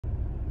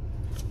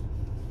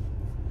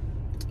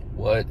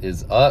What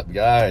is up,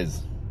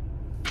 guys?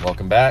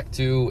 Welcome back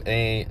to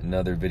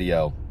another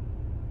video.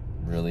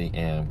 Really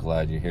am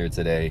glad you're here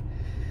today.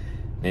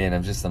 Man,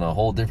 I'm just in a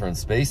whole different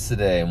space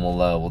today, and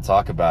we'll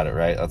talk about it,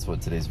 right? That's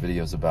what today's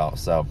video is about.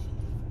 So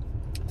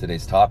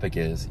today's topic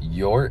is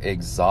you're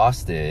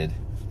exhausted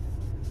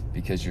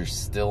because you're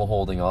still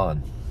holding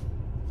on.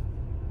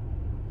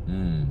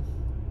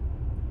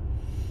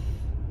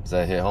 Does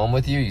that hit home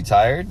with you? You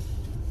tired?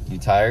 You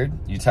tired?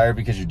 You tired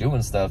because you're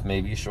doing stuff,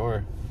 maybe,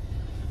 sure.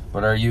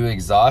 But are you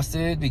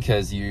exhausted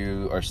because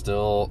you are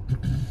still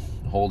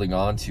holding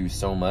on to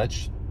so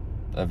much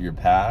of your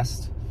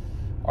past?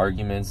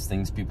 Arguments,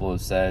 things people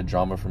have said,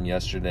 drama from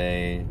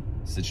yesterday,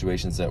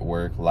 situations at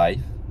work, life?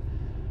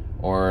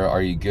 Or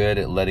are you good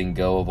at letting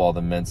go of all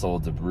the mental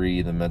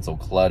debris, the mental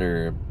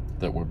clutter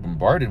that we're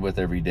bombarded with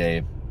every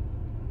day?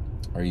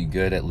 Are you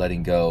good at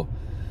letting go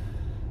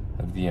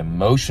of the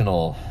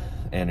emotional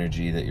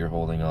energy that you're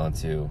holding on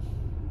to?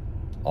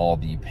 All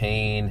the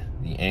pain,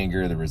 the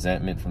anger, the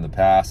resentment from the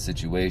past,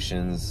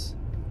 situations,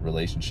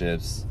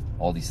 relationships,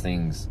 all these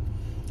things.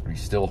 Are you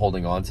still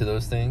holding on to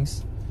those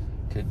things?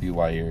 Could be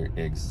why you're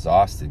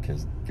exhausted,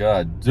 because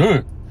God,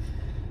 dude,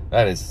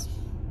 that is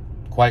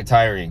quite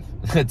tiring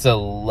to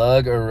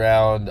lug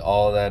around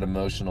all that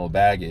emotional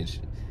baggage.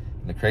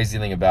 And the crazy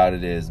thing about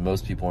it is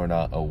most people are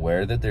not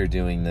aware that they're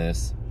doing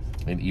this.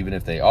 And even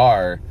if they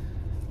are,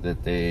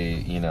 that they,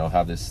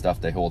 have this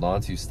stuff they hold on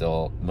to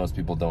still, most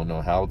people don't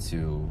know how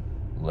to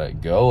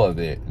let go of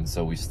it, and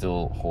so we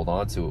still hold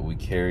on to it. We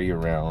carry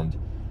around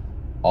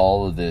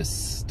all of this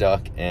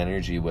stuck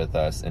energy with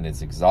us, and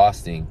it's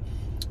exhausting.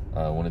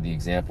 One of the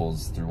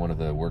examples through one of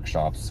the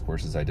workshops,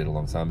 courses I did a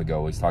long time ago,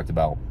 always talked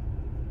about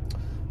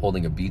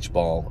holding a beach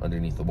ball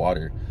underneath the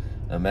water.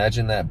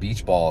 Imagine that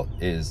beach ball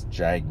is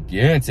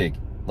gigantic,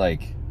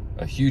 like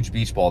a huge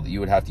beach ball that you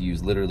would have to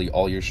use literally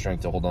all your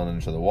strength to hold on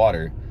into the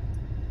water.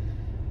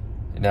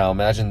 Now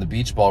imagine the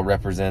beach ball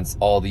represents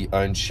all the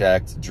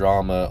unchecked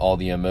drama, all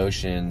the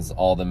emotions,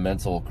 all the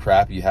mental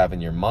crap you have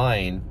in your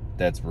mind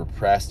that's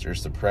repressed or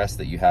suppressed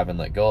that you haven't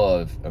let go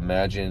of.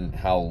 Imagine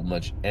how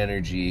much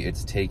energy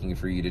it's taking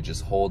for you to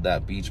just hold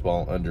that beach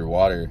ball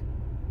underwater.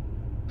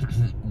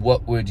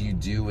 What would you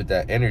do with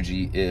that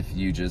energy if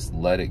you just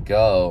let it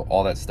go?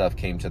 All that stuff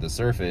came to the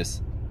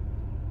surface,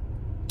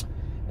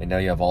 and now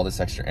you have all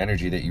this extra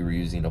energy that you were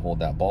using to hold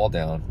that ball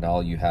down. Now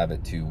you have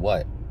it to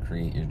what?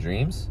 Create your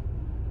dreams,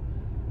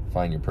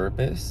 find your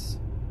purpose,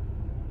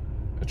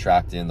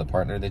 attract in the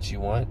partner that you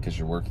want because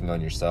you're working on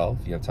yourself.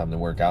 You have time to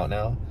work out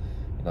now.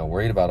 You're not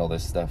worried about all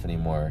this stuff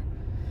anymore.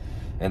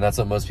 And that's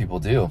what most people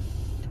do.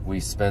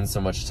 We spend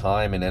so much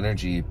time and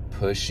energy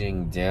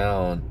pushing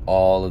down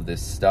all of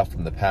this stuff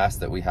from the past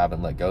that we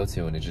haven't let go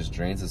to, and it just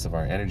drains us of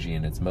our energy.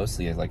 And it's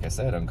mostly, like I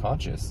said,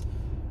 unconscious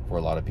for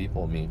a lot of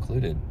people, me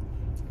included.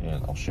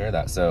 And I'll share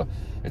that. So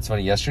it's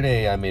funny,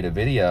 yesterday I made a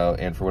video,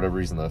 and for whatever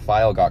reason the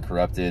file got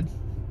corrupted,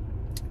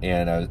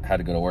 and I had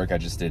to go to work. I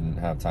just didn't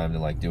have time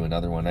to do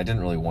another one. I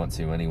didn't really want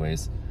to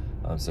anyways.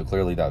 So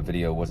clearly that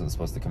video wasn't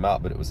supposed to come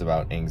out, but it was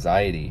about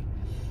anxiety.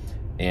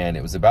 And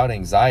it was about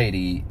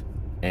anxiety,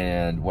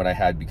 and what I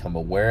had become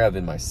aware of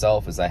in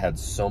myself is I had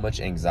so much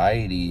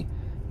anxiety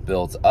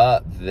built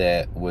up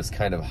that was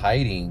kind of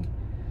hiding.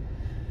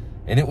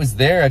 And it was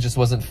there, I just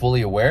wasn't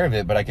fully aware of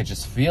it, but I could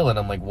just feel it.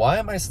 I'm like, why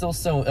am I still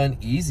so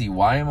uneasy?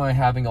 Why am I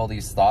having all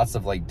these thoughts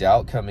of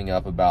doubt coming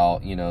up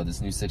about, this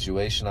new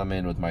situation I'm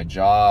in with my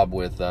job,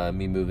 with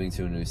me moving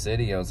to a new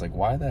city? I was like,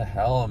 why the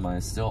hell am I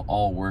still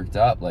all worked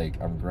up?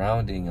 I'm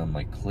grounding, I'm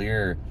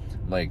clear.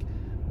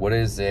 What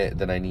is it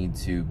that I need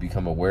to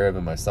become aware of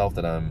in myself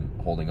that I'm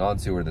holding on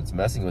to or that's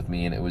messing with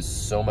me? And it was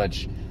so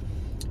much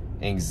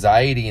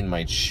anxiety in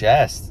my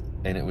chest,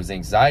 and it was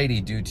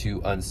anxiety due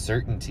to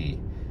uncertainty.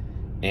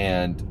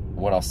 And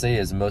what I'll say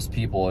is most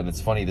people, and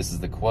it's funny, this is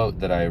the quote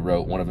that I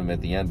wrote, one of them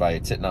at the end by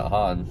Thich Nhat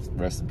Hanh,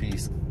 rest in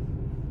peace.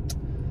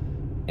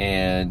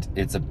 And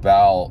it's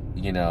about,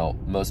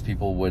 most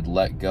people would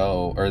let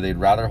go, or they'd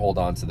rather hold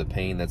on to the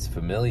pain that's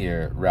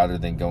familiar rather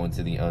than go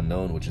into the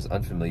unknown, which is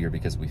unfamiliar,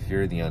 because we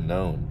fear the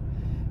unknown.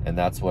 And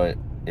that's what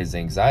is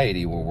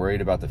anxiety. We're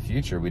worried about the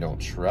future. We don't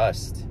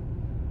trust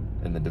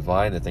in the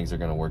divine that things are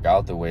going to work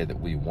out the way that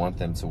we want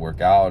them to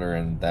work out,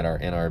 or that are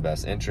in our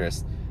best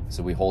interest.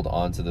 So we hold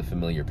on to the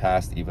familiar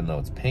past, even though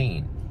it's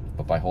pain.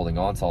 But by holding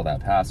on to all that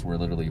past, we're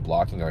literally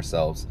blocking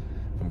ourselves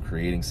from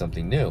creating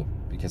something new.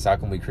 Because how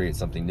can we create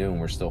something new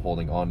and we're still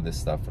holding on to this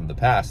stuff from the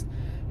past?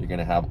 You're going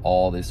to have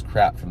all this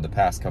crap from the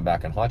past come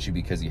back and haunt you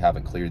because you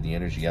haven't cleared the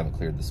energy, you haven't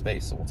cleared the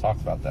space. So we'll talk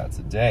about that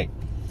today.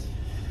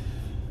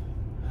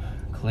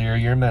 Clear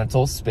your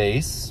mental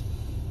space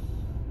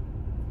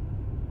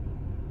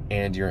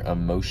and your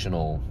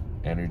emotional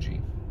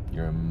energy.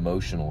 Your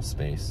emotional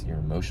space, your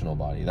emotional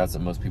body. That's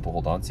what most people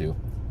hold on to.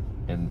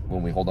 And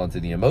when we hold on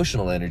to the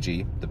emotional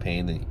energy, the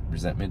pain, the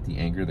resentment, the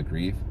anger, the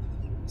grief,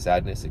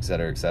 sadness,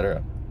 etc.,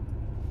 etc.,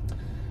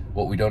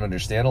 what we don't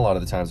understand a lot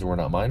of the times, we're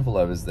not mindful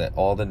of, is that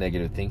all the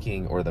negative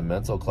thinking or the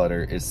mental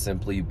clutter is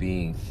simply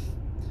being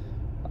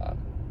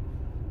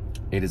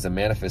it is a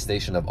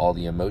manifestation of all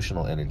the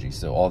emotional energy.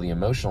 So all the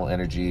emotional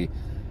energy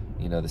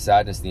You know, the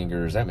sadness, the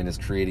anger, resentment is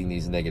creating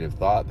these negative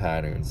thought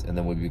patterns. And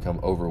then we become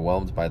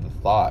overwhelmed by the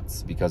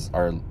thoughts because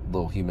our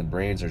little human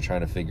brains are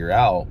trying to figure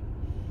out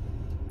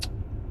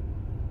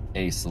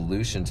a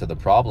solution to the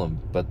problem.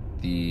 But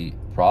the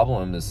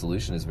problem, the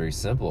solution is very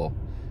simple.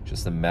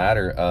 Just a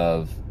matter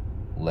of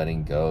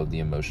letting go of the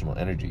emotional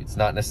energy. It's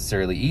not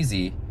necessarily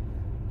easy,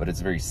 but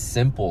it's very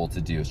simple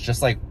to do. It's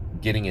just like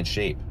getting in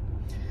shape.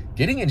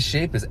 Getting in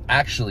shape is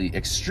actually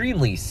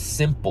extremely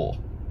simple.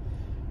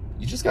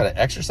 You just got to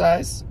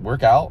exercise,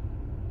 work out,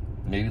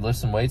 maybe lift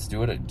some weights,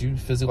 do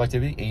physical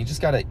activity, and you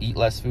just got to eat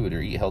less food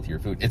or eat healthier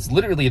food. It's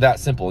literally that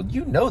simple.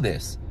 You know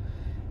this.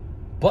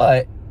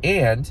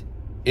 And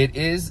it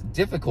is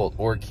difficult,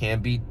 or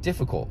can be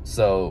difficult.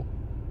 So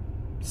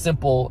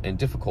simple and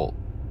difficult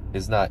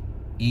is not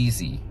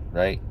easy,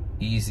 right?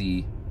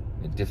 Easy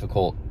and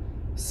difficult,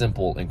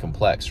 simple and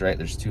complex, right?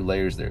 There's two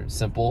layers there.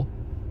 Simple,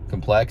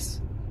 complex,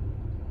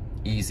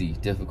 easy,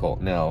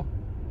 difficult. Now,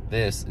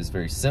 this is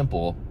very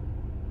simple,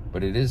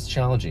 but it is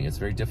challenging. It's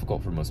very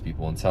difficult for most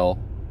people until,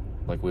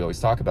 like we always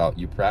talk about,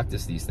 you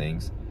practice these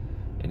things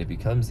and it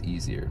becomes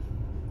easier.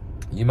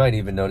 You might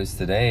even notice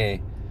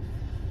today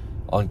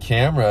on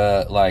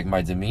camera, like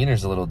my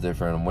demeanor's a little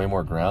different. I'm way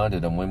more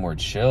grounded. I'm way more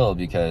chill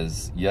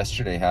because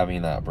yesterday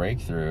having that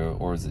breakthrough,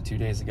 or was it 2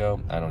 days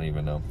ago? I don't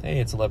even know. Hey,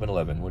 it's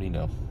 11:11. What do you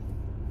know?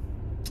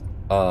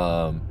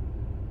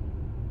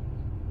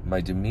 My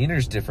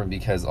demeanor's different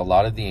because a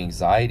lot of the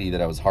anxiety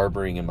that I was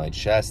harboring in my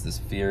chest, this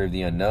fear of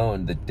the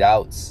unknown, the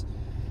doubts,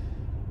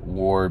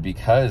 were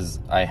because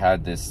I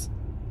had this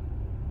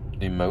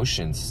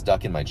emotion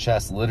stuck in my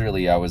chest.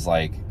 Literally,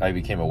 I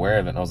became aware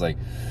of it and I was like,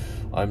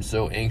 I'm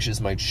so anxious,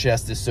 my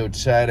chest is so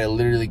tight, I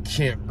literally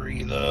can't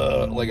breathe.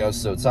 Like, I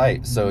was so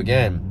tight. So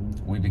again,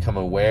 we become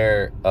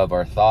aware of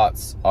our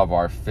thoughts, of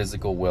our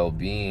physical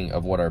well-being,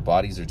 of what our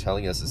bodies are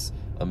telling us, this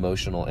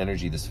emotional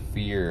energy, this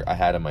fear I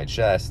had in my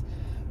chest.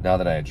 Now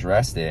that I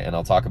addressed it, and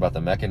I'll talk about the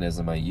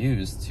mechanism I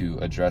used to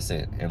address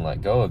it and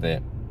let go of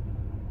it,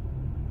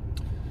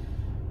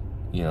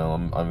 you know,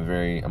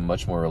 I'm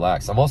much more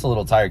relaxed. I'm also a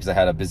little tired because I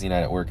had a busy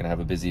night at work and I have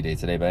a busy day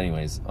today. But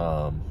anyways,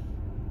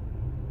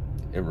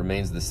 it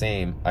remains the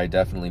same. My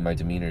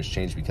demeanor has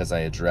changed because I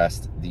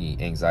addressed the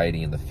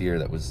anxiety and the fear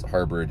that was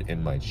harbored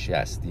in my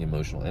chest, the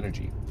emotional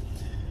energy.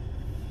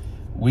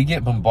 We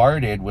get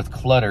bombarded with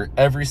clutter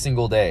every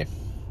single day.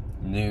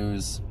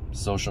 News,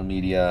 social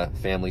media,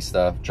 family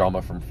stuff,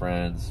 drama from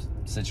friends,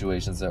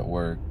 situations at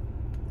work,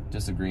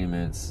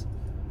 disagreements,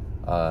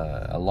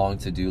 a long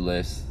to-do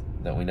list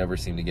that we never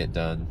seem to get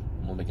done.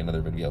 We'll make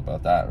another video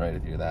about that, right,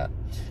 if you're that.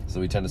 So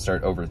we tend to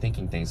start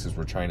overthinking things because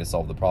we're trying to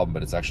solve the problem,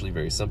 but it's actually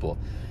very simple.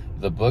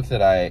 The book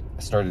that I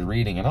started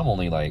reading, and I'm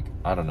only like,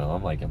 I don't know,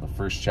 I'm like in the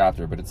first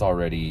chapter, but it's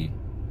already,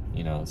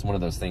 you know, it's one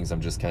of those things I'm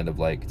just kind of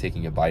like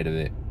taking a bite of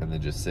it and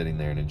then just sitting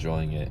there and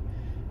enjoying it.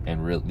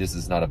 And really, this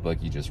is not a book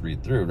you just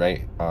read through,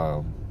 right?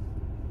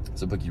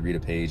 It's a book you read a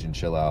page and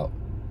chill out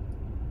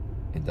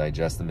and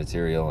digest the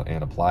material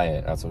and apply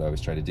it. That's what I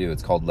always try to do.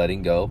 It's called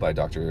Letting Go by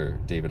Dr.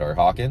 David R.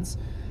 Hawkins.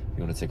 If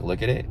you want to take a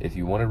look at it, if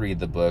you want to read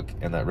the book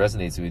and that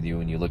resonates with you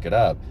and you look it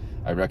up,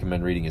 I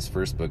recommend reading his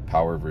first book,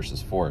 Power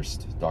versus Force.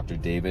 Dr.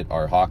 David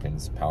R.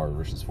 Hawkins, Power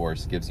versus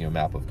Force, gives you a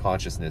map of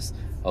consciousness,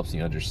 helps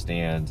you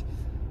understand.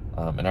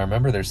 And I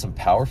remember there's some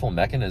powerful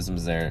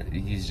mechanisms there.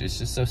 It's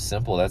just so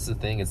simple. That's the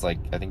thing. It's like,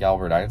 I think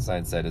Albert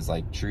Einstein said, is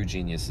like true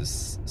genius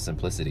is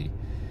simplicity.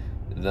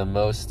 The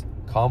most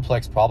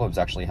complex problems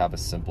actually have a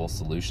simple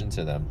solution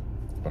to them.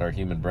 But our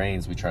human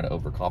brains, we try to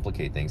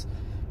overcomplicate things.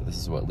 But this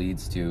is what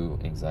leads to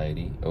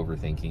anxiety,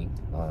 overthinking.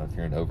 If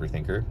you're an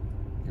overthinker,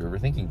 you're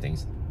overthinking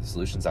things. The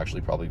solution's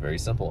actually probably very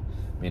simple.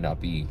 It may not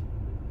be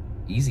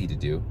easy to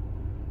do.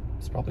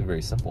 It's probably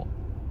very simple.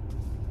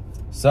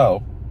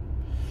 So,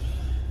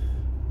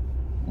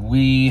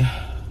 we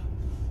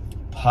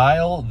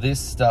pile this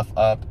stuff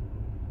up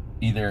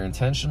either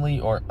intentionally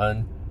or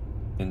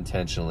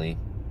unintentionally,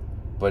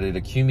 but it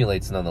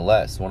accumulates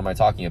nonetheless. What am I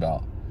talking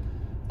about?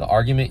 The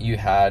argument you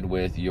had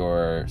with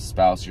your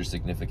spouse, your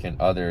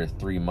significant other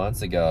 3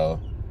 months ago,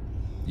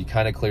 you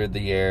kind of cleared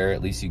the air,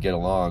 at least you get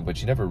along,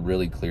 but you never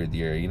really cleared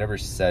the air. You never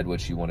said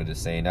what you wanted to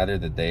say, neither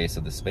did they,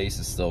 so the space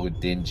is still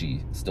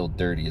dingy, still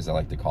dirty, as I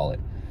like to call it.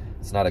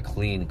 It's not a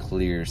clean,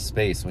 clear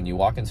space. When you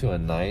walk into a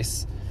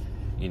nice,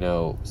 you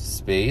know,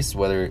 space,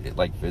 whether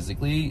like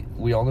physically,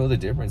 we all know the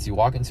difference. You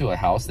walk into a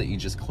house that you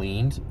just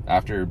cleaned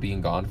after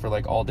being gone for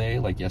like all day,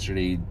 like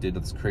yesterday you did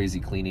this crazy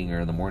cleaning, or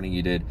in the morning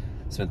you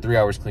spent 3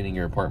 hours cleaning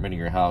your apartment or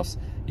your house,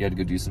 you had to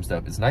go do some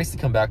stuff. It's nice to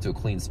come back to a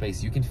clean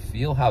space. You can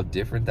feel how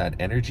different that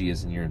energy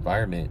is in your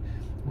environment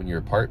when your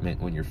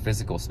apartment, when your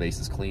physical space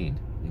is clean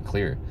and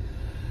clear.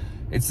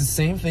 It's the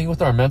same thing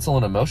with our mental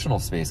and emotional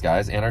space,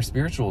 guys, and our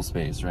spiritual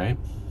space, right?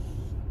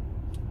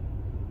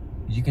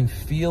 You can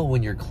feel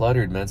when you're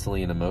cluttered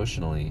mentally and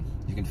emotionally.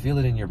 You can feel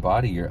it in your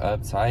body. You're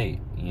uptight,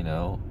 you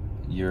know.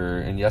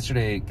 And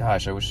yesterday,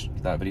 gosh, I wish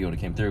that video would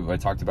have came through, but I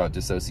talked about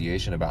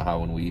dissociation, about how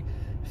when we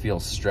feel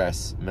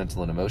stress,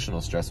 mental and emotional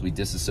stress, we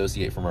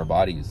disassociate from our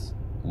bodies.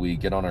 we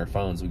get on our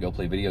phones, we go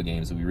play video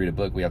games, we read a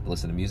book, we have to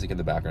listen to music in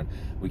the background.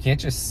 We can't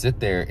just sit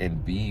there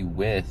and be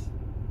with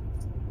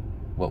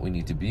what we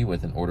need to be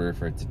with in order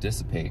for it to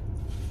dissipate.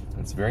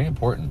 It's very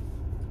important.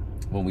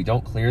 When we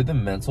don't clear the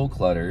mental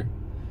clutter,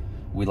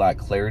 we lack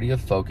clarity of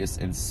focus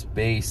and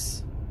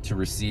space to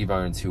receive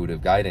our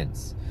intuitive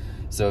guidance.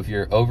 So if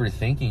you're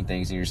overthinking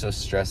things and you're so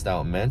stressed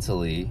out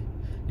mentally,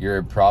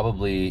 you're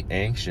probably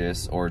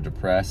anxious or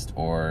depressed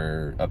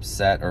or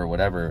upset or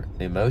whatever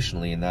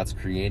emotionally, and that's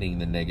creating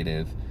the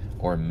negative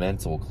or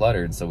mental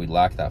clutter. And so we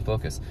lack that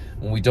focus.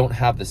 When we don't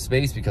have the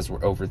space because we're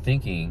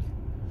overthinking,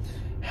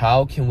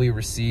 how can we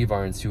receive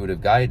our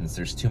intuitive guidance?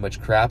 There's too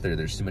much crap there.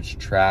 There's too much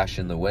trash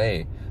in the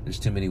way. There's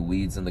too many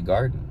weeds in the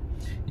garden.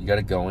 You got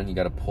to go in, you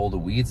got to pull the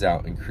weeds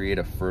out and create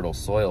a fertile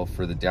soil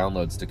for the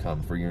downloads to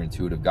come, for your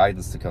intuitive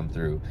guidance to come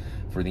through,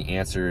 for the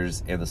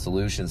answers and the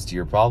solutions to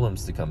your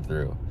problems to come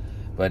through.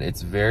 But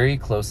it's very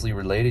closely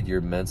related.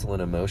 Your mental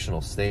and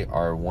emotional state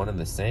are one and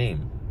the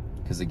same.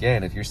 Because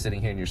again, if you're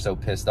sitting here and you're so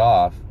pissed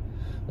off,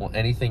 well,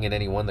 anything and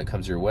anyone that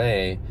comes your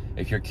way,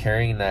 if you're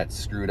carrying that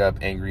screwed up,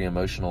 angry,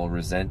 emotional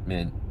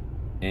resentment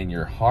in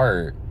your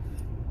heart,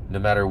 no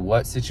matter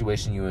what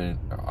situation you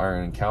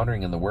are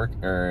encountering in the work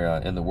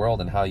or in the world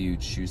and how you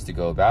choose to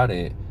go about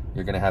it,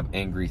 you're going to have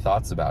angry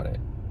thoughts about it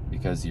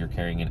because you're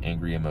carrying an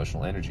angry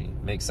emotional energy.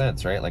 Makes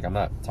sense, right? Like, I'm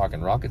not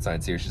talking rocket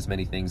science here. It's just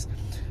many things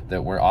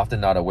that we're often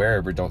not aware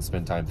of or don't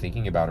spend time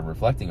thinking about or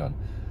reflecting on.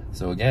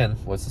 So again,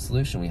 what's the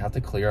solution? We have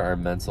to clear our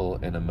mental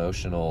and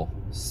emotional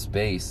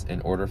space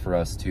in order for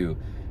us to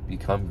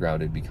become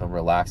grounded, become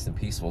relaxed and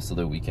peaceful, so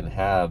that we can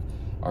have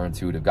our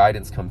intuitive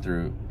guidance come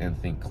through and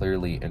think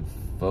clearly and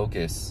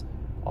focus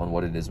on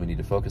what it is we need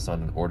to focus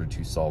on in order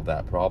to solve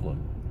that problem.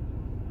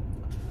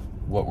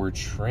 What we're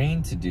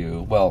trained to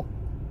do, well,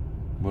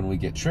 when we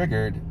get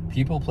triggered,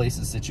 people,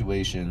 places,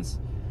 situations,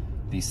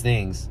 these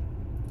things,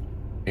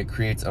 it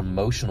creates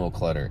emotional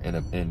clutter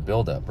and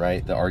buildup,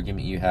 right? The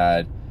argument you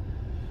had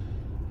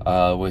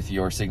with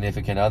your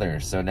significant other.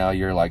 So now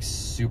you're like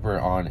super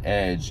on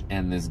edge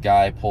and this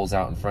guy pulls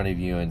out in front of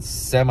you and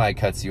semi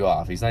cuts you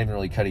off. He's not even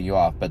really cutting you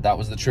off, but that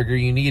was the trigger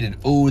you needed.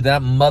 Oh,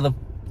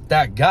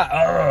 that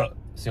guy.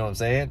 See what I'm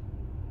saying?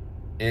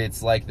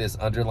 It's like this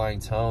underlying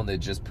tone that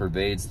just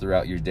pervades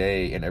throughout your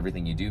day and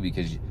everything you do,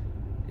 because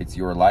it's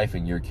your life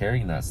and you're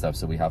carrying that stuff.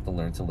 So we have to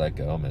learn to let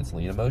go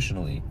mentally and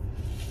emotionally.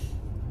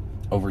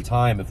 Over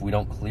time, if we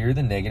don't clear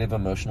the negative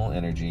emotional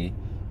energy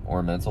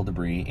or mental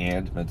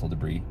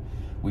debris,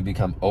 we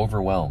become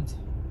overwhelmed.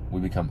 We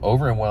become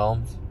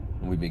overwhelmed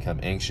and we become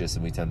anxious,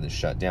 and we tend to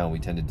shut down. We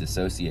tend to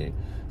dissociate.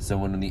 So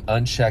when the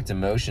unchecked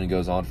emotion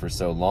goes on for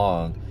so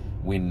long,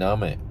 we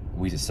numb it,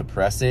 we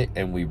suppress it,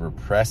 and we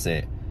repress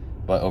it.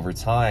 But over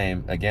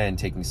time, again,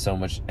 taking so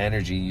much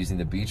energy, using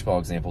the beach ball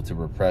example, to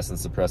repress and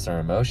suppress our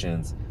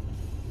emotions,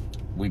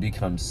 we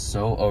become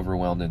so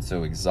overwhelmed and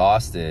so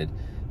exhausted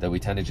that we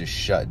tend to just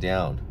shut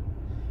down.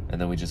 And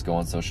then we just go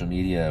on social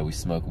media, we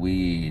smoke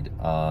weed,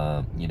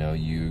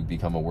 you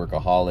become a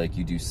workaholic,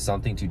 you do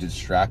something to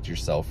distract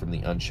yourself from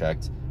the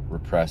unchecked,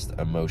 repressed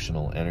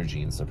emotional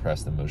energy and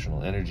suppressed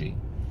emotional energy.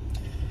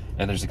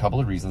 And there's a couple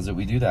of reasons that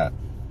we do that.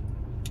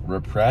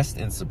 Repressed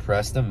and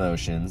suppressed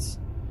emotions,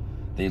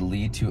 they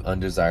lead to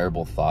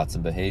undesirable thoughts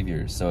and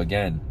behaviors. So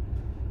again,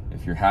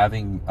 if you're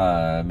having,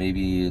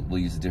 maybe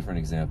we'll use a different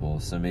example.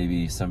 So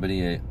maybe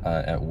somebody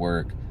at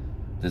work,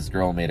 this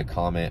girl made a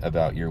comment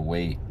about your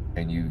weight,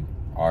 and you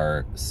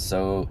are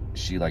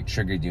she like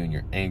triggered you, and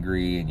you're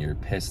angry and you're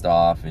pissed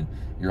off, and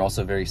you're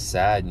also very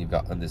sad, and you've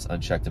got this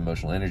unchecked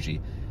emotional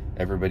energy.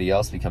 Everybody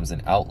else becomes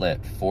an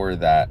outlet for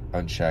that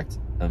unchecked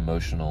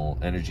emotional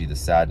energy, the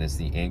sadness,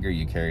 the anger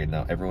you carry. And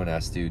now everyone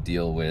has to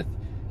deal with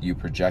you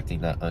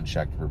projecting that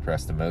unchecked,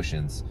 repressed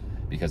emotions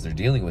because they're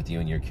dealing with you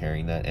and you're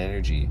carrying that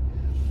energy.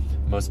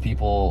 Most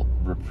people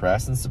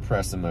repress and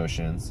suppress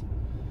emotions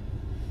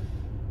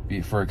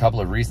for a couple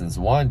of reasons.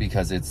 One,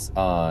 because it's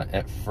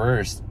at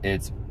first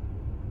it's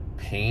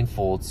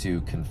painful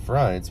to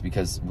confront,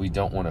 because we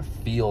don't want to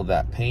feel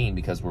that pain,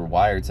 because we're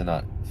wired to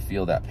not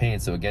feel that pain.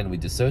 So again, we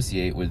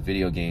dissociate with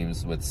video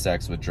games, with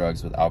sex, with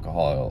drugs, with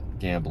alcohol,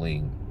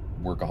 gambling,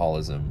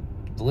 workaholism.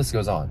 The list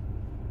goes on.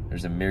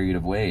 There's a myriad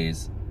of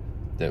ways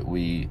that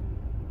we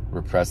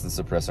repress and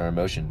suppress our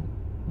emotion.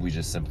 We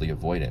just simply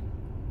avoid it.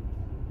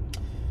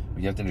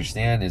 What you have to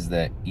understand is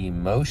that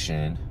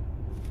emotion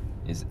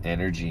is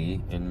energy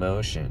in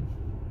motion.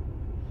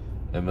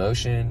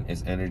 Emotion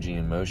is energy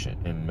in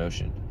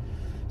motion.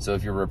 So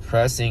if you're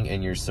repressing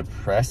and you're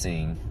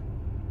suppressing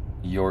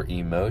your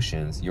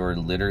emotions, you're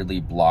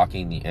literally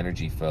blocking the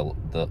energy flow,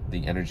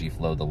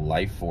 the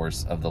life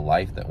force of the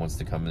life that wants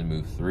to come and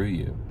move through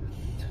you.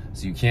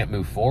 So you can't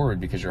move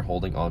forward because you're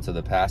holding on to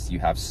the past. You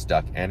have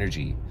stuck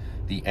energy.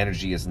 The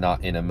energy is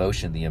not in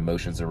emotion. The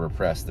emotions are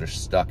repressed. They're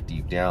stuck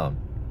deep down.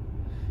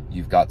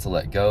 You've got to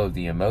let go of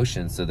the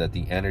emotion so that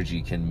the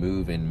energy can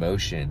move in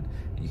motion.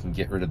 You can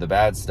get rid of the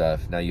bad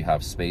stuff. Now you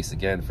have space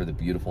again for the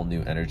beautiful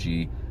new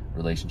energy,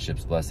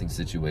 relationships, blessings,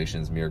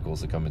 situations,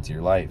 miracles that come into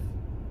your life.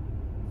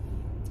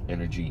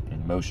 Energy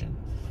in motion.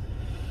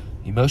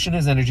 Emotion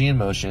is energy in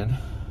motion.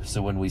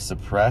 So when we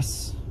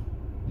suppress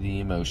the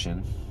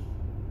emotion,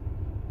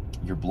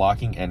 you're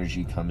blocking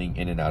energy coming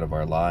in and out of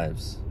our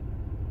lives.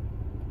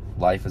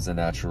 Life is a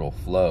natural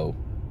flow.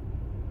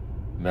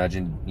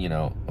 Imagine, you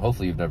know,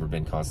 hopefully you've never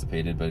been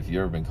constipated, but if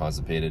you've ever been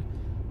constipated,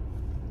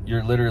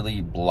 you're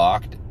literally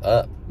blocked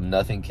up.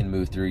 Nothing can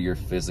move through your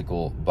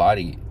physical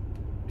body.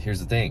 Here's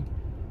the thing.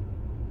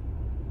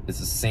 It's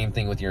the same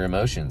thing with your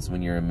emotions.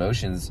 When your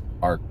emotions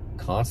are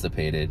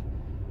constipated,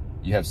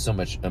 you have so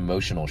much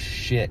emotional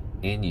shit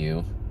in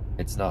you,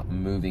 it's not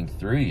moving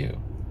through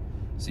you.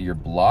 So you're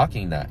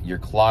blocking that. You're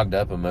clogged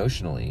up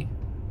emotionally.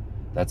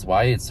 That's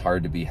why it's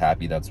hard to be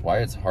happy. That's why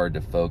it's hard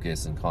to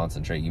focus and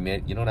concentrate.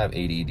 You don't have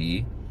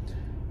ADD.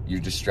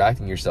 You're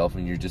distracting yourself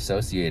and you're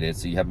dissociated,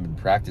 so you haven't been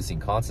practicing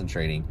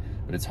concentrating.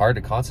 But it's hard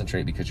to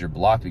concentrate because you're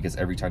blocked, because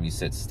every time you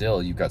sit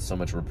still, you've got so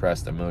much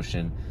repressed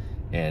emotion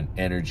and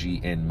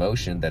energy in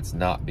motion that's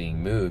not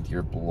being moved.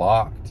 You're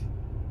blocked.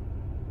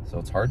 So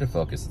it's hard to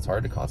focus. It's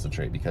hard to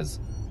concentrate because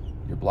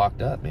you're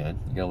blocked up, man.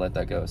 You gotta let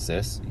that go,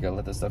 sis. You gotta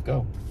let that stuff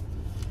go.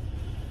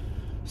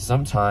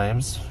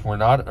 Sometimes we're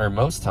not, or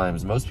most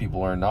times, most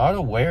people are not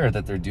aware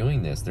that they're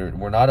doing this.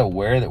 We're not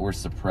aware that we're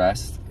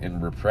suppressed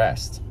and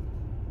repressed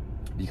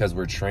because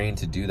we're trained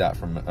to do that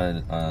from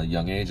a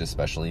young age,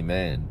 especially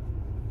men.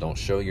 Don't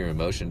show your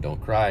emotion.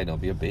 Don't cry.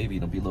 Don't be a baby.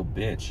 Don't be a little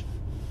bitch.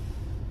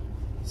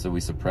 So we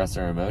suppress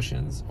our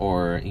emotions.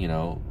 Or, you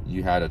know,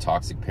 you had a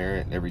toxic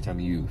parent, and every time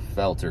you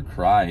felt or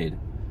cried,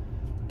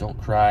 don't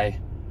cry.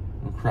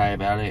 Don't cry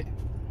about it.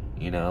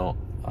 You know,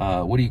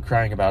 what are you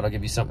crying about? I'll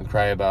give you something to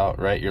cry about,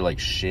 right? You're like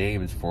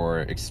shamed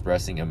for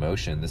expressing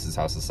emotion. This is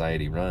how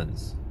society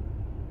runs.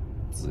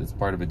 It's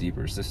part of a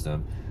deeper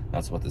system.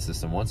 That's what the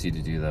system wants you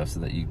to do, though, so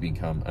that you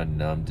become a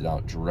numbed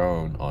out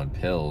drone on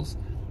pills,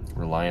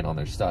 reliant on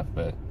their stuff.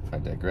 But I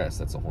digress.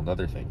 That's a whole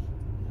nother thing.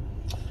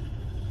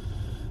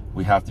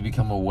 We have to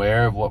become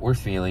aware of what we're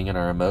feeling and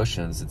our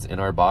emotions. It's in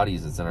our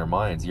bodies. It's in our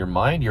minds. Your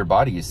mind, your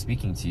body is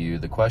speaking to you.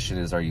 The question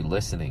is, are you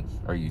listening?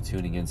 Are you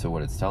tuning into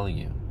what it's telling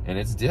you? And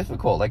it's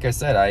difficult. Like I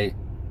said, I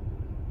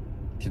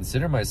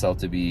consider myself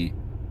to be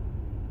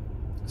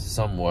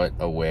somewhat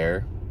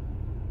aware,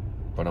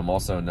 but I'm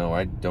also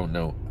I don't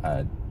know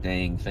a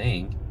dang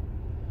thing.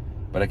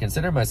 But I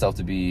consider myself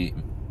to be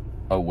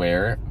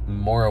aware,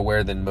 more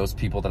aware than most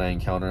people that I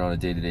encounter on a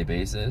day-to-day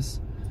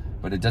basis.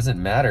 But it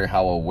doesn't matter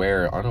how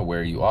aware or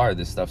unaware you are,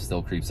 this stuff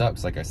still creeps up.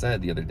 Because like I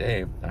said the other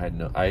day,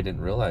 I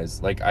didn't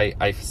realize, like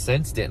I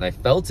sensed it and I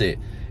felt it,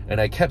 and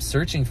I kept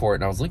searching for it,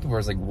 and I was looking for it. I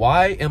was like,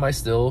 why am I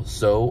still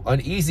so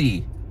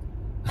uneasy?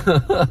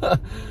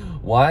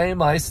 Why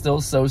am I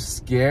still so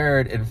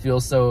scared and feel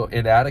so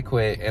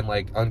inadequate and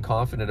like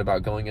unconfident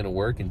about going into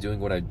work and doing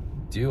what I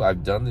do?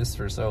 I've done this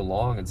for so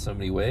long in so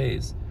many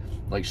ways.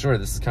 Like, sure,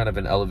 this is kind of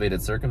an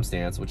elevated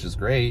circumstance, which is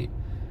great.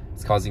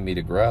 It's causing me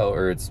to grow,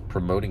 or it's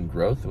promoting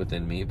growth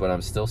within me, but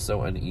I'm still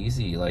so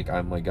uneasy. Like,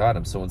 I'm like, God,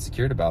 I'm so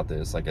insecure about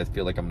this. Like, I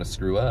feel like I'm going to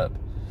screw up.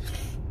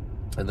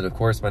 And then, of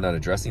course, by not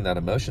addressing that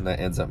emotion, that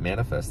ends up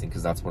manifesting,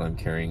 because that's what I'm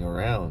carrying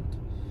around.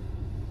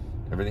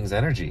 Everything's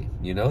energy.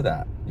 You know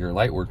that. You're a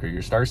light worker.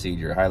 You're a starseed.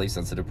 You're a highly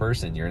sensitive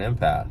person. You're an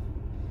empath.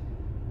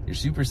 You're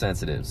super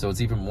sensitive. So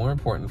it's even more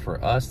important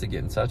for us to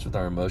get in touch with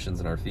our emotions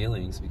and our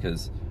feelings,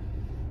 because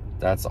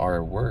that's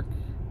our work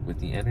with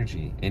the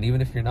energy. And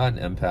even if you're not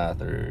an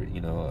empath or,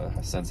 you know,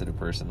 a sensitive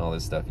person, all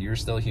this stuff, you're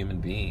still a human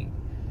being.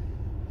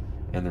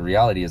 And the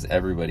reality is,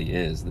 everybody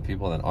is. The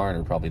people that aren't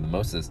are probably the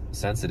most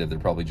sensitive. They're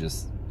probably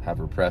just have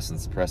repressed and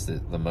suppressed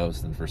it the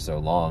most and for so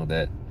long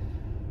that,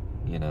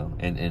 you know,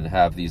 and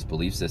have these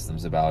belief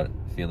systems about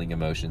feeling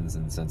emotions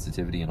and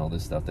sensitivity and all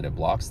this stuff that it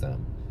blocks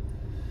them.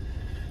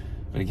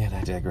 But again,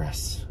 I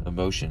digress.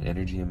 Emotion,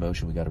 energy,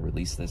 emotion. We got to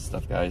release this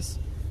stuff, guys.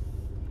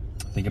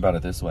 Think about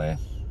it this way.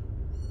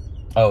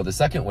 Oh, the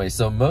second way.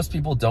 So most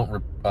people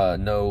don't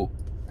know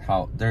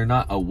how, they're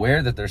not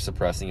aware that they're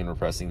suppressing and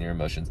repressing their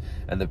emotions.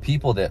 And the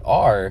people that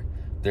are,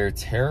 they're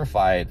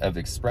terrified of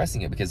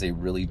expressing it because they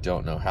really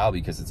don't know how,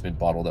 because it's been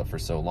bottled up for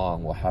so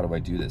long. Well, how do I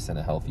do this in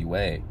a healthy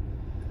way?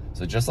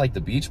 So just like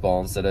the beach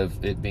ball, instead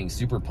of it being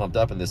super pumped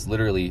up in this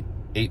literally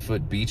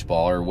 8-foot beach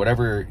ball or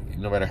whatever,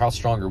 no matter how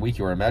strong or weak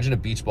you are, imagine a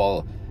beach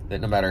ball that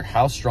no matter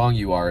how strong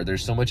you are,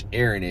 there's so much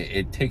air in it,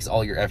 it takes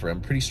all your effort. I'm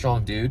a pretty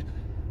strong dude.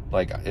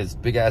 Like, it's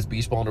big ass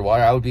beach ball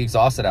underwater, I would be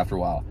exhausted after a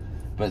while.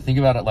 But think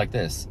about it like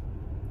this.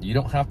 You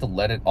don't have to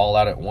let it all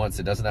out at once.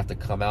 It doesn't have to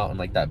come out and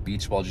like that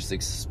beach ball just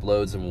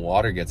explodes and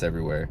water gets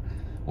everywhere.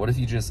 What if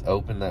you just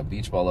open that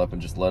beach ball up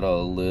and just let a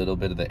little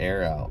bit of the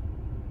air out?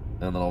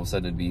 And then all of a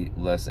sudden it'd be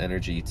less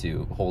energy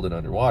to hold it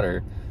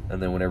underwater.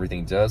 And then when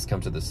everything does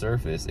come to the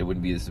surface, it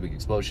wouldn't be this big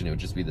explosion. It would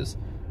just be this,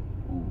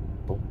 ooh,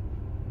 boom.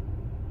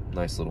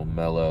 Nice little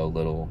mellow,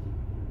 little,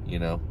 you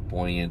know,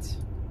 buoyant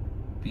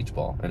beach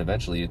ball. And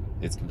eventually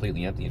it's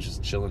completely empty. It's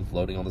just chilling,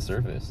 floating on the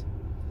surface.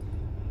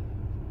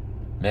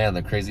 Man,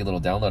 the crazy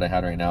little download I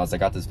had right now is I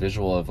got this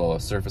visual of a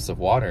surface of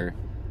water,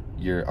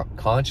 your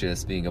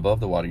conscious being above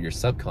the water, your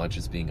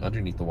subconscious being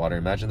underneath the water.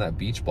 Imagine that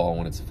beach ball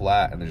when it's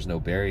flat and there's no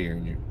barrier,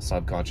 and your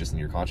subconscious and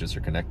your conscious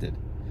are connected.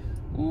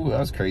 Ooh, that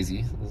was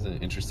crazy. That was an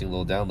interesting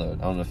little download.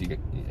 I don't know if you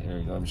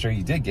I'm sure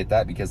you did get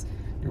that because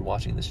you're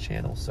watching this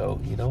channel. So,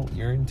 you know,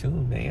 you're in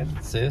tune,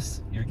 man,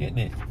 sis, you're getting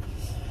it.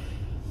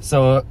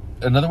 So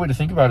another way to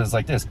think about it is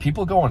like this.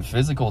 People go on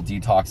physical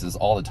detoxes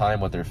all the time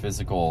with their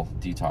physical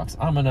detox.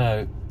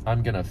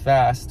 I'm gonna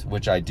fast,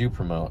 which I do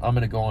promote. I'm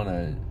gonna go on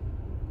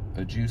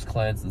a juice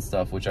cleanse and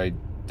stuff, which I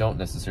don't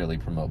necessarily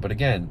promote. But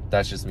again,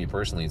 that's just me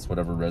personally. It's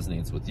whatever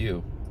resonates with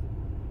you.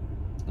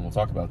 And we'll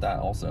talk about that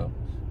also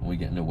when we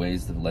get into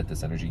ways to let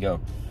this energy go.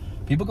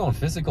 People go on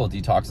physical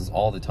detoxes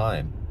all the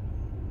time.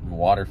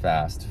 Water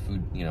fast,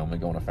 food, you know, I'm gonna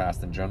go on a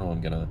fast in general.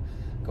 I'm gonna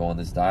go on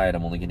this diet.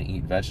 I'm only gonna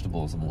eat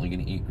vegetables. I'm only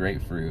gonna eat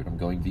grapefruit. I'm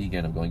going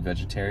vegan. I'm going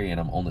vegetarian.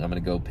 I'm gonna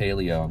go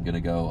paleo. I'm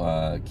gonna go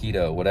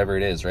keto, whatever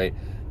it is, right?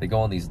 They go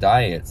on these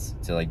diets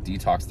to like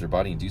detox their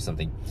body and do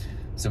something.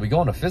 So we go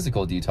on a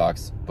physical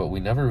detox, but we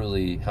never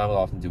really, how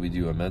often do we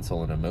do a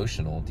mental and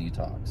emotional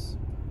detox?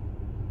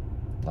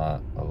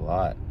 Not a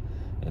lot.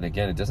 And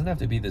again, it doesn't have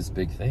to be this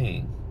big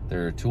thing.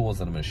 There are tools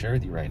that I'm going to share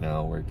with you right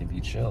now where it can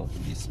be chill, it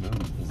can be smooth,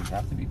 it doesn't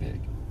have to be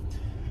big.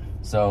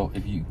 So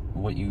if you,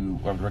 what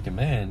I would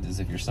recommend is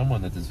if you're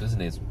someone that this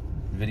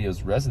video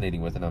is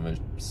resonating with, and I'm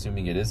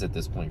assuming it is at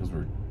this point because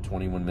we're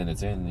 21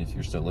 minutes in, if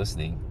you're still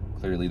listening,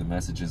 clearly the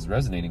message is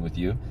resonating with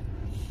you.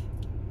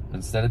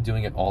 Instead of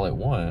doing it all at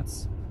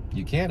once,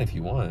 you can if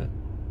you want.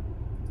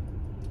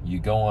 You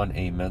go on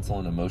a mental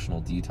and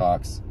emotional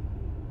detox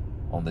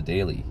on the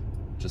daily,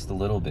 just a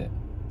little bit.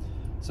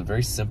 So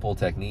very simple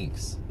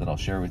techniques that I'll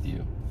share with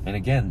you. And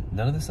again,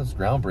 none of this stuff's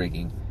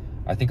groundbreaking.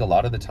 I think a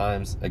lot of the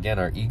times, again,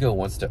 our ego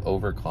wants to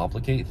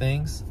overcomplicate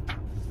things,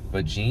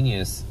 but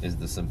genius is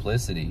the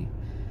simplicity.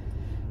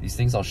 These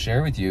things I'll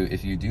share with you,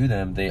 if you do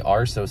them, they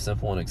are so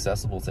simple and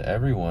accessible to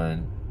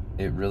everyone.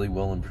 It really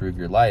will improve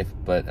your life.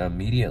 But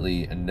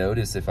immediately, and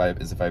notice if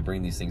I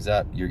bring these things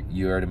up,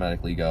 you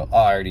automatically go, oh,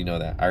 I already know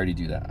that. I already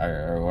do that.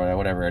 Or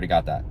whatever, I already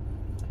got that.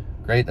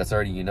 Great, that's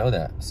already, you know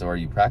that. So are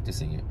you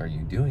practicing it? Are you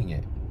doing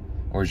it?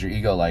 Or is your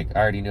ego like, I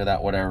already know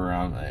that, whatever,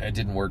 it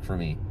didn't work for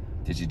me.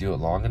 Did you do it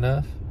long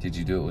enough? Did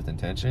you do it with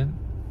intention?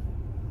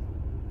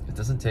 It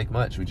doesn't take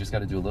much. We just got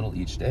to do a little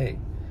each day.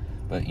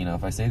 But, you know,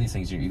 if I say these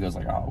things, your ego's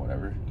like, oh,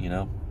 whatever, you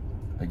know?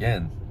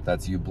 Again,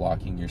 that's you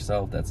blocking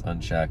yourself. That's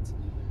unchecked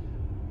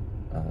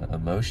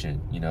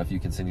emotion. You know, if you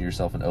consider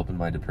yourself an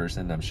open-minded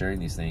person, and I'm sharing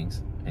these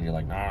things, and you're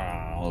like,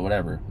 nah,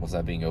 whatever. Was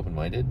that being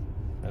open-minded?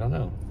 I don't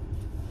know.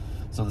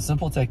 So the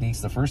simple techniques,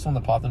 the first one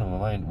that popped into my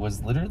mind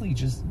was literally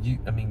just, you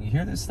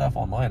hear this stuff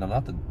online. I'm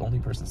not the only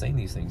person saying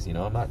these things, you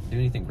know, I'm not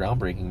doing anything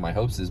groundbreaking. My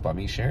hopes is by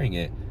me sharing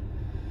it,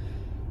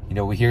 you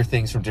know, we hear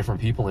things from different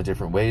people in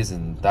different ways,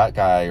 and that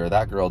guy or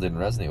that girl didn't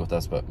resonate with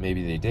us, but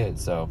maybe they did.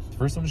 So the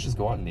first one is just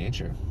go out in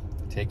nature.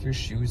 Take your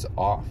shoes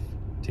off,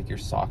 take your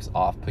socks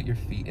off, put your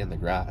feet in the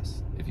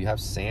grass. If you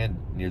have sand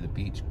near the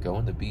beach, go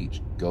in the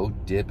beach, go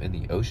dip in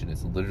the ocean.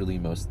 It's literally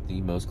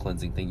the most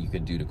cleansing thing you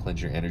can do to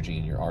cleanse your energy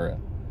and your aura.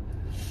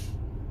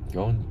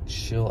 Go and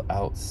chill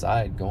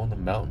outside. Go on the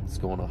mountains.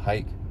 Go on a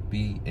hike.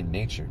 Be in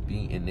nature.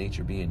 Be in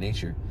nature. Be in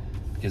nature.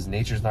 Because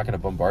nature's not going to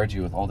bombard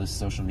you with all this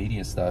social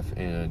media stuff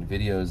and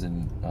videos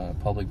and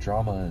public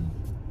drama and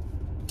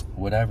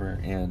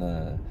whatever.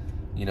 And,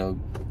 you know,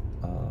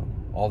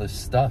 all this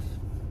stuff.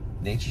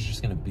 Nature's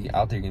just going to be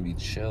out there. You're going to be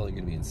chill. You're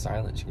going to be in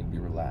silence. You're going to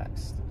be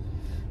relaxed.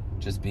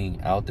 Just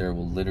being out there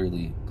will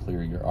literally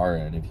clear your aura.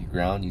 And if you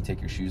ground, you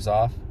take your shoes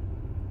off.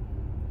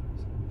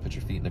 Put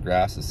your feet in the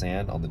grass, the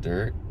sand, on the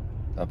dirt.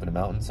 Up in a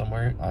mountain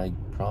somewhere, I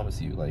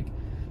promise you, like,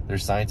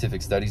 there's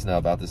scientific studies now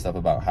about this stuff,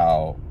 about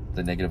how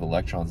the negative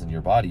electrons in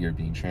your body are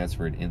being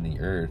transferred in the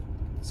earth.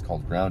 It's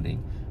called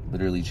grounding.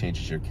 Literally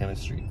changes your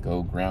chemistry.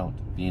 Go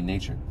ground. Be in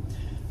nature.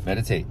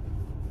 Meditate.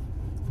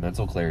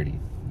 Mental clarity.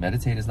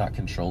 Meditate is not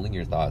controlling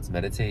your thoughts.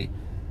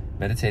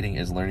 Meditating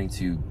is learning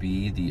to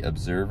be the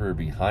observer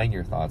behind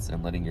your thoughts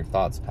and letting your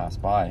thoughts pass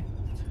by.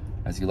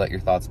 As you let your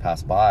thoughts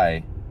pass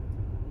by,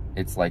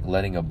 it's like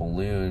letting a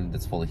balloon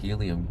that's full of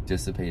helium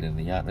dissipate in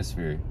the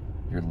atmosphere.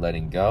 You're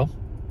letting go.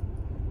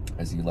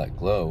 As you let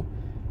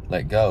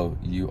go,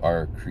 you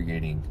are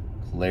creating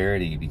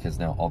clarity, because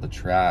now all the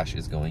trash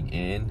is going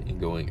in and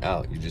going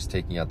out. You're just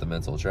taking out the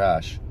mental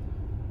trash.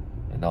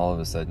 And all of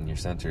a sudden you're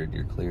centered,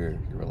 you're clear,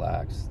 you're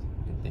relaxed,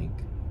 you can think.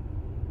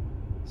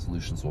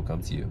 Solutions will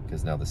come to you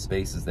because now the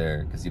space is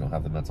there because you don't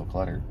have the mental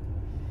clutter.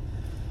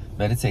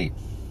 Meditate.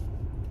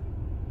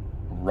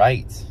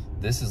 Write.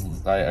 This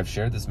is, I've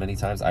shared this many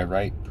times. I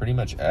write pretty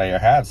much, I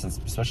have,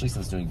 especially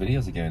since doing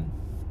videos again,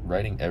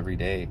 writing every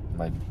day,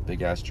 my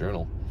big ass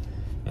journal,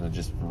 and I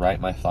just write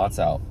my thoughts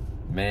out.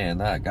 Man,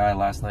 that guy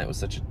last night was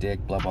such a dick,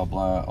 blah, blah,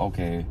 blah.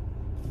 Okay,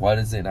 what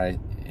is it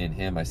in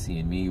him I see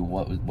in me?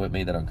 What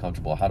made that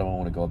uncomfortable? How do I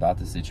want to go about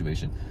this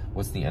situation?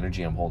 What's the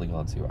energy I'm holding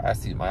on to? I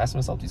ask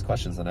myself these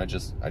questions, and I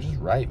just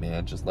write,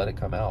 man. Just let it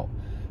come out.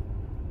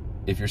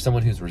 If you're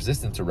someone who's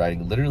resistant to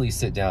writing, literally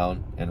sit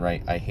down and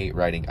write, I hate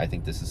writing. I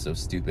think this is so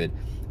stupid.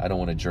 I don't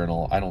want to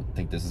journal. I don't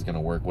think this is going to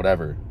work,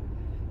 whatever.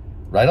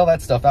 Write all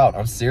that stuff out.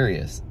 I'm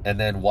serious. And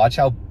then watch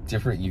how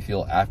different you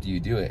feel after you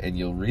do it. And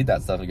you'll read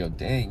that stuff and go,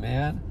 dang,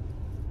 man,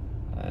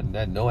 I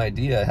had no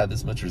idea I had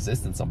this much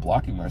resistance. I'm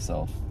blocking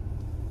myself.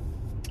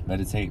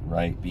 Meditate,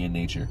 write, be in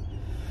nature.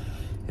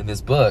 In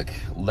this book,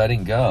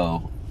 Letting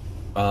Go,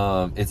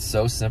 it's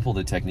so simple,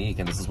 the technique,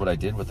 and this is what I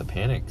did with the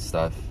panic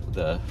stuff,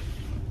 the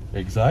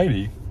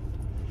anxiety.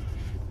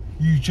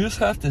 You just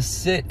have to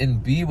sit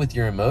and be with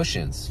your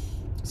emotions.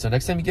 So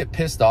next time you get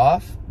pissed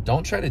off,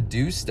 don't try to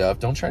do stuff,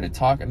 don't try to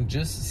talk, and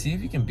just see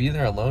if you can be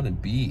there alone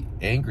and be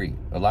angry.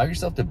 Allow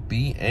yourself to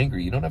be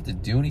angry. You don't have to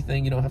do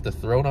anything. You don't have to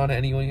throw it on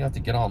anyone. You don't have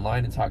to get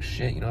online and talk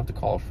shit. You don't have to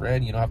call a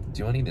friend. You don't have to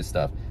do any of this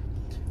stuff.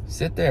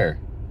 Sit there.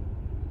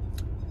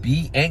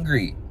 Be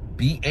angry.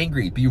 Be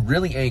angry. Be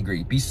really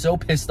angry. Be so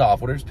pissed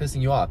off, whatever's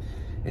pissing you off.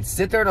 And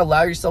sit there and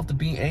allow yourself to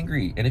be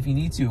angry. And if you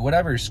need to,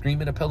 whatever,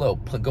 scream in a pillow,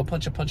 go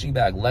punch a punching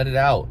bag, let it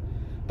out.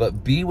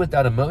 But be with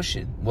that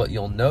emotion. What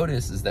you'll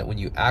notice is that when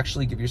you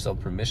actually give yourself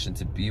permission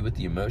to be with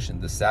the emotion,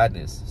 the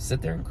sadness,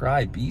 sit there and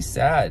cry, be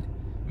sad.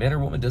 Man or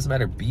woman, doesn't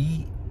matter.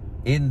 Be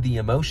in the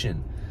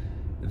emotion.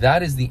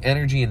 That is the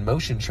energy and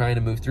motion trying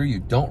to move through you.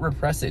 Don't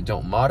repress it.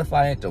 Don't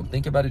modify it. Don't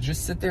think about it.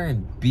 Just sit there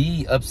and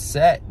be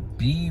upset.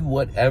 Be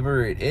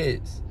whatever it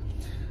is.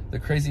 The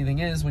crazy thing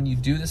is, when you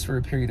do this for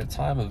a period of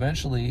time,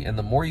 eventually, and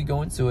the more you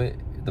go into it,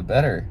 the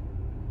better.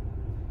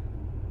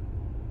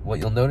 What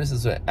you'll notice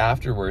is that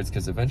afterwards,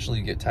 because eventually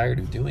you get tired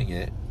of doing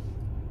it,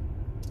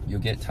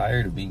 you'll get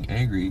tired of being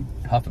angry,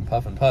 huff and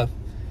puff and puff.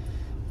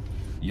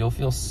 You'll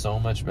feel so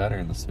much better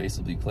and the space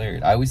will be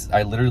cleared. I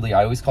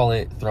always call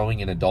it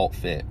throwing an adult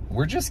fit.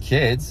 We're just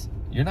kids.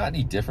 You're not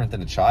any different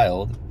than a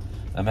child.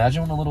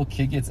 Imagine when a little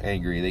kid gets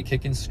angry, they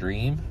kick and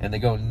scream and they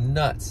go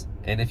nuts.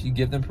 And if you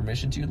give them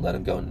permission to, let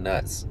them go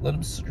nuts. Let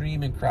them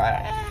scream and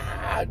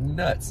cry,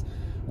 nuts.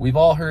 We've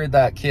all heard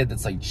that kid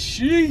that's like,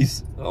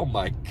 jeez, oh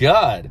my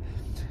God.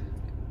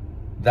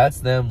 That's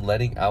them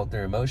letting out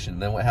their emotion.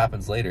 And then what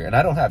happens later? And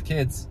I don't have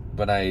kids,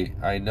 but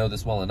I know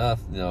this well enough,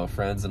 you know,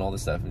 friends and all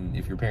this stuff. And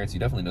if you're parents, you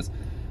definitely know this.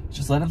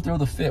 Just let them throw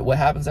the fit. What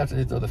happens after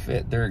they throw the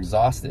fit? They're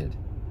exhausted.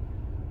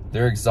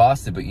 They're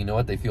exhausted, but you know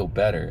what? They feel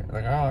better.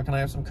 Like, oh, can I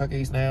have some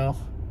cookies now?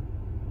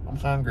 I'm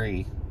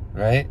hungry,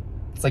 right?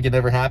 It's like it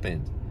never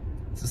happened.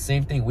 It's the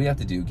same thing we have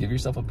to do. Give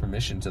yourself a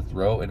permission to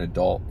throw an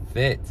adult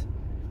fit.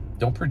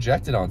 Don't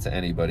project it onto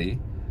anybody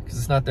because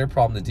it's not their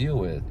problem to deal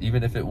with,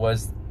 even if it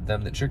was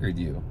them that triggered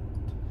you.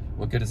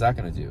 What good is that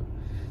going to do?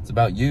 It's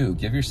about you.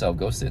 Give yourself.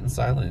 Go sit in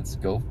silence.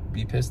 Go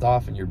be pissed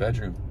off in your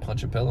bedroom.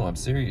 Punch a pillow. I'm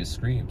serious.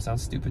 Scream.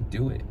 Sounds stupid.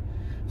 Do it.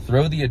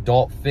 Throw the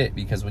adult fit,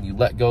 because when you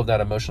let go of that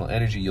emotional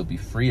energy, you'll be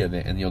free of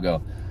it and you'll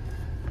go,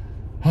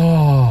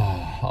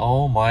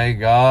 oh my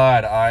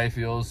God, I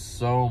feel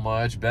so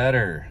much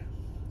better.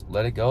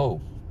 Let it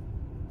go.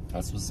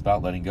 That's what it's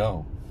about, letting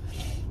go.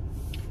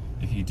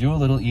 If you do a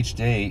little each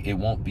day, it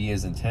won't be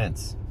as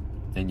intense.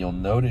 And you'll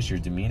notice your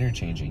demeanor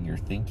changing, your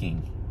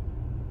thinking,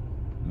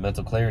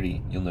 mental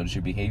clarity. You'll notice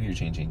your behavior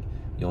changing.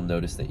 You'll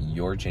notice that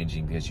you're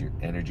changing because your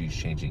energy is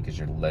changing, because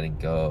you're letting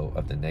go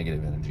of the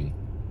negative energy.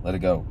 Let it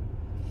go.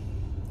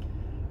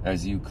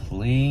 As you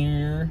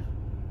clear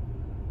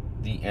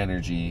the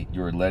energy,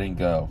 you're letting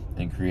go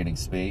and creating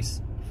space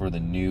for the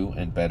new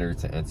and better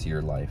to enter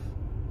your life.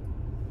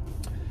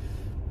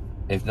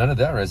 If none of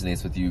that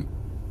resonates with you,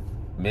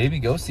 maybe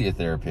go see a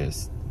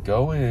therapist.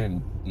 Go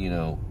and,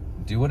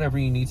 do whatever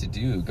you need to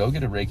do. Go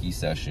get a Reiki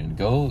session.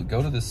 Go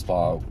to the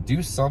spa.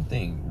 Do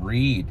something.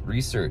 Read,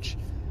 research.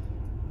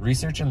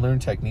 Research and learn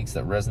techniques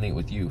that resonate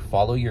with you.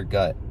 Follow your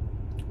gut.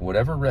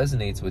 Whatever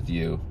resonates with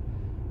you,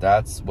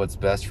 that's what's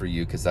best for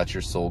you, because that's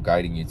your soul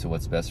guiding you to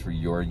what's best for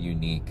your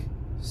unique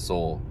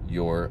soul,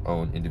 your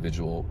own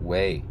individual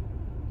way.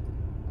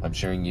 I'm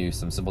sharing you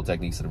some simple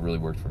techniques that have really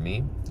worked for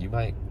me. You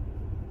might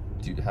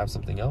have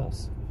something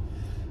else.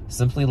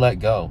 Simply let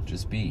go.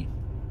 Just be.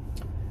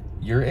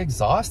 You're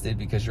exhausted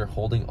because you're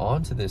holding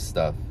on to this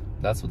stuff.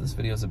 That's what this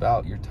video is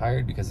about. You're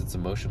tired because it's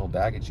emotional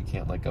baggage you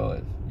can't let go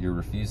of. You're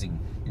refusing.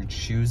 You're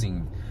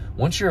choosing.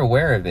 Once you're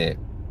aware of it,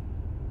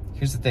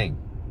 here's the thing.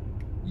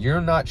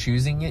 You're not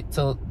choosing it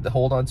to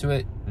hold on to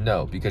it.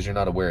 No, because you're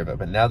not aware of it.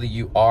 But now that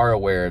you are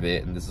aware of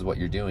it, and this is what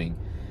you're doing,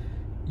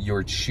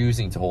 you're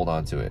choosing to hold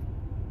on to it.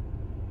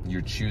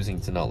 You're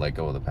choosing to not let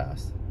go of the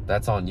past.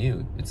 That's on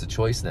you. It's a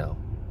choice now.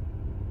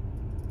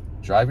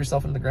 Drive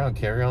yourself into the ground.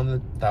 Carry on the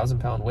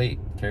 1,000-pound weight.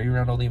 Carry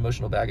around all the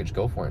emotional baggage.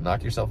 Go for it.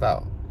 Knock yourself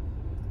out.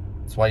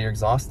 That's why you're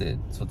exhausted.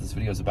 That's what this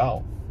video is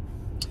about.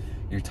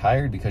 You're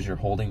tired because you're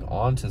holding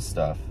on to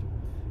stuff.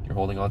 You're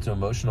holding on to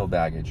emotional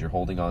baggage. You're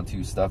holding on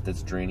to stuff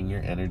that's draining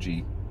your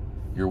energy.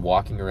 You're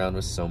walking around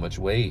with so much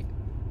weight.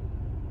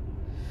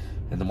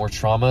 And the more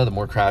trauma, the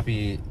more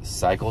crappy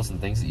cycles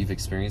and things that you've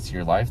experienced in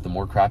your life, the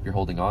more crap you're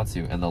holding on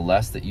to. And the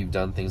less that you've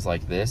done things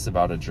like this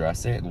about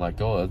address it and let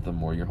go of, the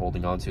more you're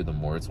holding on to, the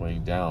more it's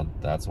weighing down.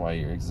 That's why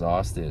you're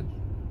exhausted.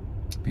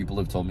 People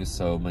have told me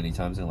so many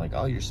times, they're like,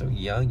 oh, you're so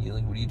young.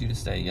 What do you do to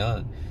stay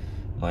young?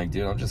 I'm like,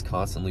 dude, I'm just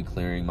constantly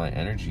clearing my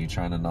energy,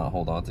 trying to not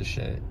hold on to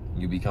shit.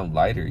 You become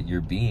lighter.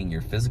 Your being,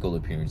 your physical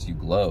appearance, you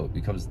glow. It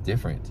becomes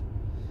different.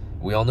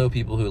 We all know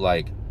people who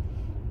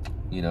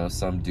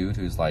some dude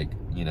who's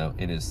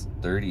in his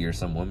 30s, or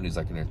some woman who's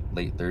in her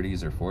late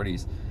 30s or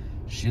 40s.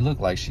 She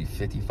looked like she's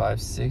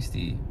 55,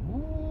 60.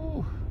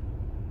 Woo.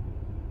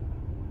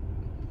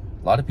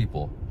 A lot of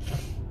people,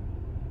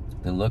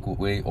 they look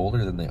way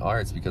older than they are.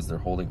 It's because they're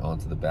holding on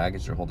to the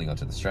baggage, they're holding on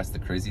to the stress. The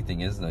crazy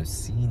thing is, and I've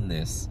seen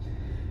this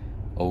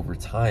over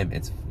time,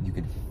 you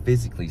can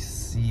physically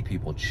see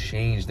people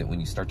change, that when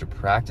you start to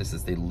practice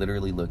this, they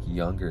literally look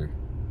younger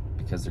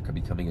because they're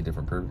becoming a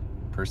different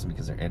person,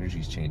 because their energy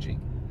is changing,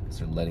 because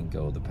they're letting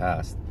go of the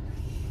past.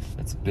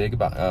 It's big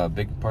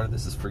part of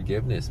this is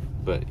forgiveness,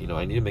 but you know,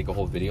 I need to make a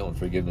whole video on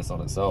forgiveness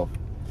on itself.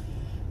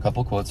 A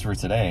couple quotes for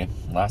today.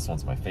 Last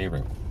one's my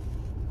favorite.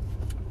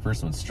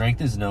 First one: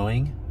 strength is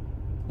knowing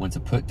when to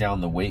put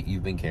down the weight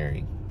you've been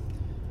carrying.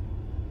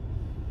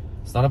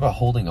 It's not about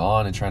holding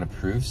on and trying to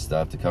prove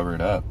stuff to cover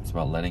it up. It's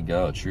about letting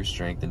go. True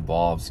strength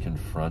involves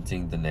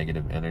confronting the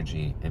negative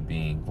energy and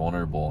being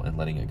vulnerable and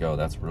letting it go.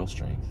 That's real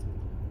strength.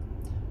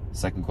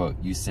 Second quote: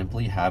 you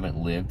simply haven't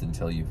lived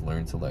until you've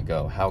learned to let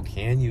go. How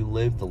can you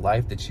live the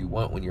life that you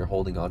want when you're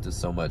holding on to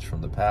so much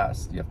from the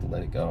past? You have to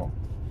let it go.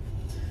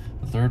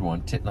 The third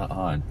one: Thich Nhat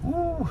Hanh.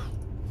 Woo!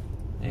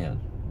 Man,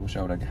 wish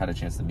I would have had a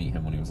chance to meet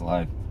him when he was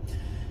alive.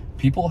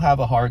 People have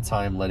a hard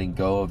time letting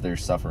go of their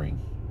suffering.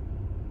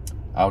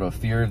 Out of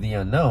fear of the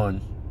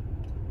unknown,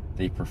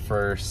 they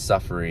prefer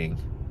suffering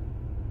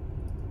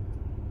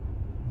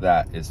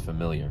that is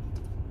familiar.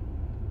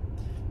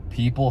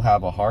 People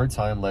have a hard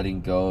time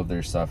letting go of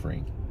their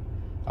suffering.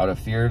 Out of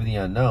fear of the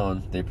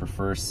unknown, they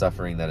prefer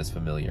suffering that is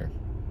familiar.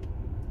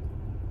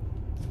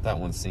 Let that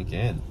one sink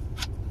in.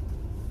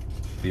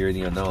 Fear of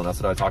the unknown.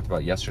 That's what I talked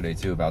about yesterday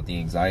too, about the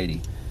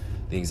anxiety.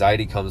 The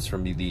anxiety comes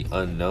from the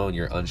unknown.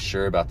 You're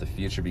unsure about the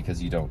future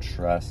because you don't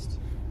trust.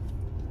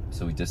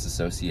 So we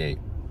disassociate.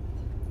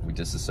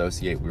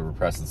 We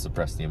repress and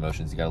suppress the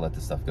emotions. You gotta let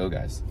this stuff go,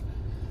 guys.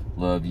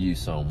 Love you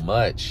so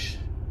much.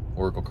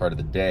 Oracle card of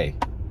the day.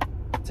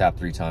 Tap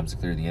 3 times to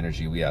clear the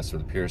energy. We ask for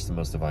the purest and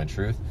most divine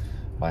truth.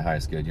 My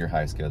highest good, your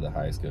highest good, the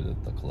highest good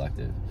of the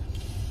collective.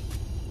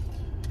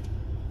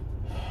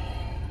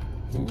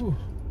 Ooh,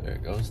 there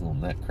it goes, a little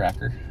neck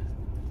cracker.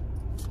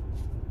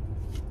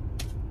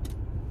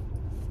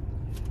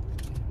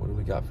 What do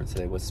we got for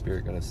today? What's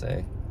Spirit gonna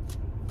say?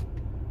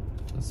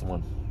 That's the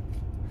one.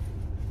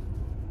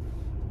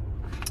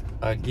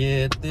 I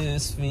get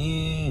this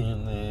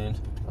feeling,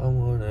 I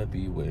wanna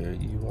be where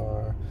you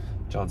are.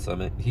 John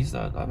Summit.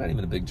 I'm not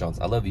even a big John.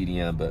 I love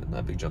EDM, but not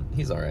a big John.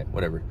 He's all right,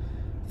 whatever.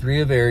 3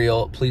 of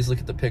Ariel. Please look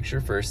at the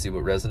picture first, see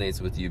what resonates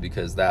with you,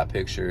 because that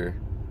picture,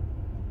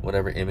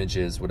 whatever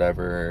images,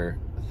 whatever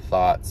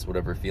thoughts,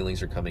 whatever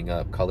feelings are coming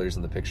up, colors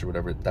in the picture,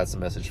 whatever, that's a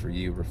message for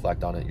you.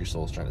 Reflect on it. Your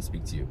soul's trying to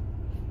speak to you.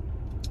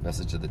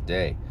 Message of the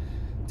day: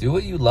 do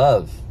what you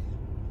love.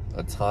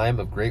 A time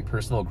of great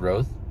personal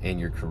growth in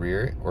your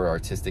career or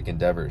artistic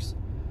endeavors.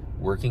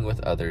 Working with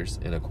others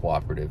in a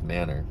cooperative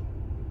manner.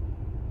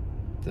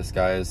 This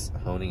guy is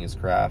honing his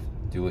craft.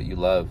 Do what you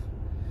love.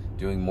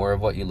 Doing more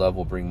of what you love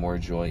will bring more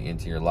joy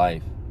into your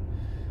life.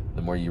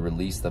 The more you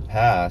release the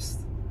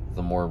past,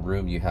 the more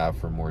room you have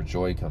for more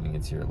joy coming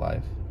into your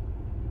life.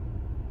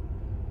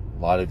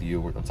 A lot of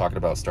you, I'm talking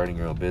about starting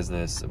your own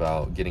business,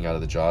 about getting out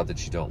of the job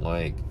that you don't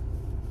like.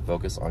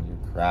 Focus on your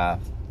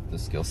craft, the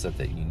skill set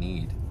that you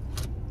need.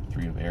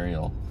 3 of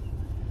Ariel.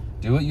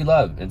 Do what you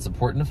love. It's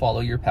important to follow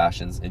your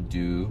passions and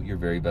do your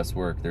very best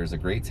work. There's a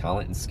great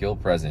talent and skill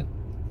present.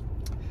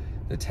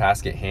 The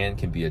task at hand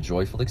can be a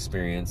joyful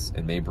experience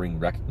and may bring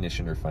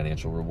recognition or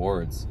financial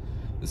rewards.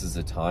 This is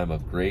a time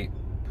of great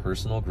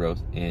personal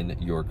growth in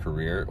your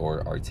career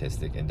or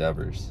artistic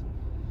endeavors.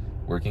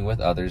 Working with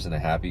others in a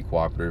happy,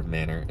 cooperative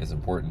manner is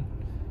important.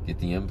 Get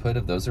the input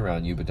of those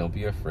around you, but don't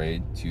be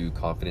afraid to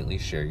confidently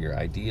share your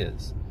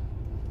ideas.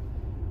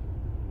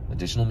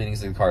 Additional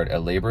meanings of the card: a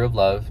labor of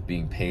love,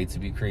 being paid to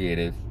be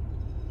creative,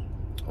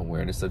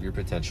 awareness of your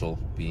potential,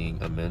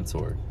 being a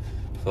mentor.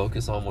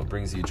 Focus on what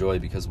brings you joy,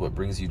 because what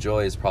brings you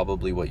joy is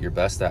probably what you're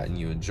best at and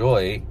you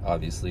enjoy,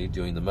 obviously,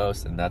 doing the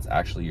most, and that's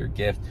actually your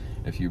gift.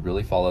 If you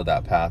really follow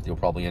that path, you'll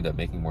probably end up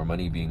making more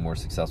money, being more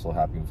successful,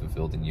 happy, and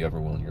fulfilled than you ever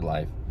will in your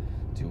life.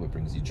 Do what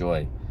brings you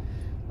joy.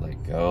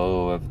 Let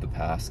go of the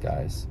past,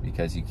 guys,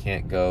 because you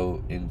can't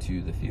go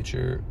into the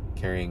future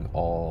carrying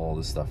all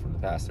the stuff from the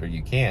past. Or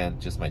you can,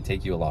 just might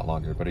take you a lot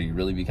longer. But are you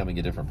really becoming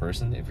a different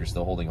person if you're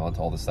still holding on to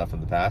all the stuff from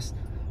the past?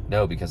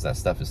 No, because that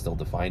stuff is still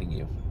defining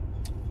you.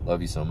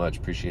 Love you so much.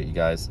 Appreciate you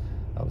guys.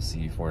 I will see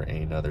you for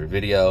another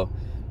video.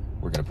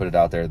 We're going to put it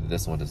out there that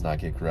this one does not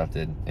get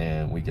corrupted,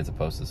 and we get to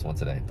post this one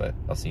today. But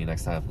I'll see you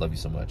next time. Love you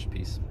so much.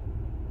 Peace.